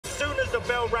as the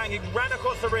bell rang, he ran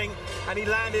across the ring and he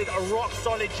landed a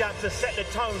rock-solid jab to set the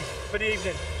tone for the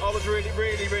evening. I was really,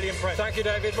 really, really impressed. Thank you,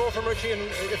 David. More from Richie, and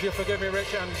if you'll forgive me,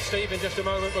 Rich, and Steve, in just a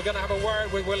moment. We're going to have a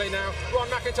word with Willy now. Ron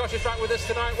McIntosh is back with us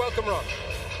tonight. Welcome, Ron.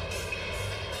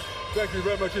 Thank you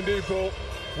very much indeed, Paul.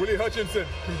 Willy Hutchinson,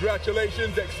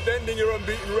 congratulations, extending your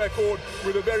unbeaten record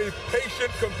with a very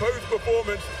patient, composed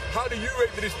performance. How do you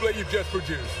rate the display you've just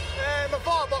produced? My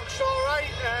thought box all right.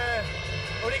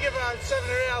 Only give it a 7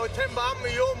 or 8 out of 10, but I'm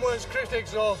my own worst critic,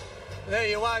 so there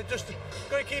you are. Just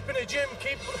got to keep in the gym,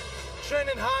 keep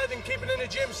training hard and keeping in the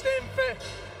gym, staying fit,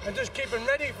 and just keeping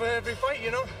ready for every fight, you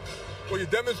know. Well, you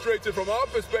demonstrated from our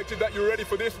perspective that you're ready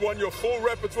for this one. Your full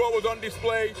repertoire was on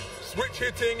display. Switch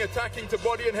hitting, attacking to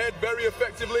body and head very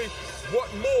effectively. What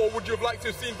more would you have liked to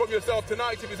have seen from yourself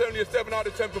tonight if it's only a 7 out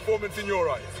of 10 performance in your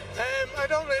eyes? I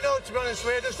don't really know, to be honest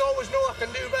with you. I just always know I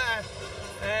can do better.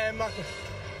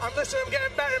 I'm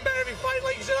getting better and better every fight.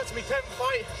 Like you said, that's my 10th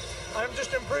fight. And I'm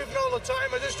just improving all the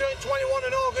time. I just turned 21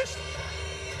 in August.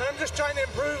 And I'm just trying to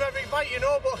improve every fight, you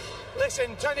know. But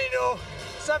listen, 10-0,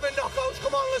 7 knockouts,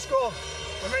 come on, let's go.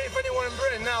 I'm ready for anyone in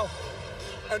Britain now.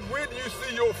 And where do you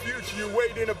see your future? You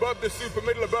weighed in above the super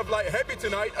middle, above light heavy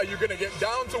tonight. Are you going to get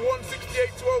down to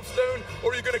 168, 12 stone,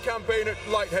 or are you going to campaign at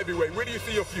light heavyweight? Where do you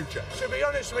see your future? To be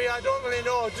honest with you, I don't really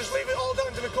know. Just leave it all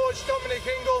down to the coach, Dominic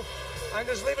Hingle, and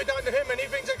just leave it down to him. And he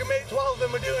thinks I can make 12, then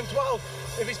we're doing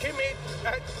 12. If he's keeping me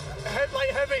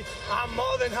light heavy, I'm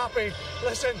more than happy.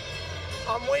 Listen,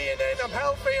 I'm weighing in, I'm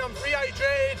healthy, I'm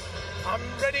rehydrated, I'm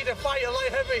ready to fight a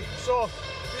light heavy. So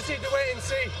just need to wait and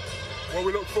see. Well,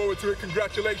 we look forward to it.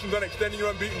 Congratulations on extending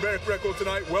your unbeaten record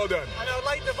tonight. Well done. And I'd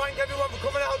like to thank everyone for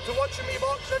coming out to watching me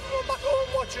box, everyone back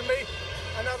home watching me.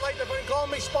 And I'd like to thank all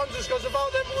my sponsors, because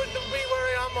without them I wouldn't be where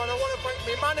I am. And I want to thank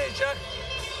my manager,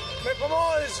 my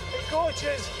promoters, my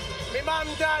coaches, my mum,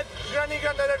 dad, granny,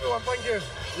 granddad, everyone. Thank you.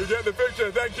 You get the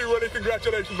picture. Thank you, Willy.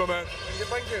 Congratulations, my man.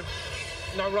 Thank you.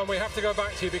 No, Ron, we have to go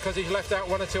back to you because he's left out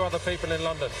 1 or 2 other people in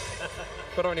London.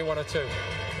 But only 1 or 2.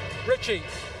 Richie,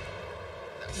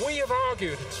 we have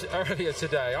argued earlier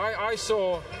today. I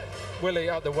saw Willy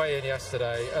at the weigh-in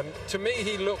yesterday, and to me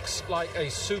he looks like a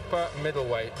super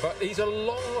middleweight, but he's a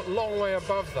long way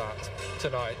above that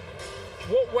tonight.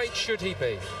 What weight should he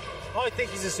be? I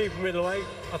think he's a super middleweight.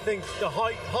 I think the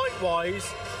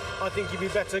height-wise, I think he'd be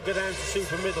better to go down to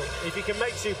super middle. If he can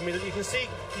make super middle, you can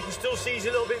still see he's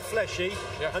a little bit fleshy,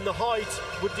 yeah. And the height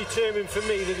would determine for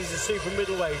me that he's a super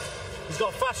middleweight. He's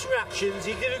got fast reactions.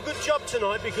 He did a good job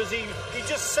tonight because he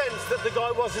just sensed that the guy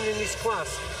wasn't in his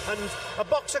class. And a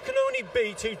boxer can only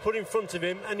beat who's put in front of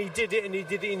him, and he did it, and he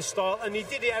did it in style, and he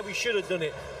did it how he should have done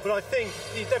it. But I think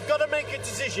they've got to make a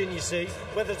decision, you see,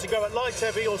 whether to go at light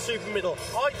heavy or super middle.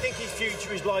 I think his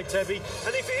future is light heavy,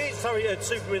 and if it is,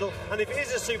 super middle, and if it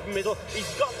is a super middle,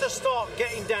 he's got to start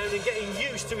getting down and getting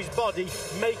used to his body,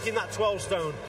 making that 12 stone.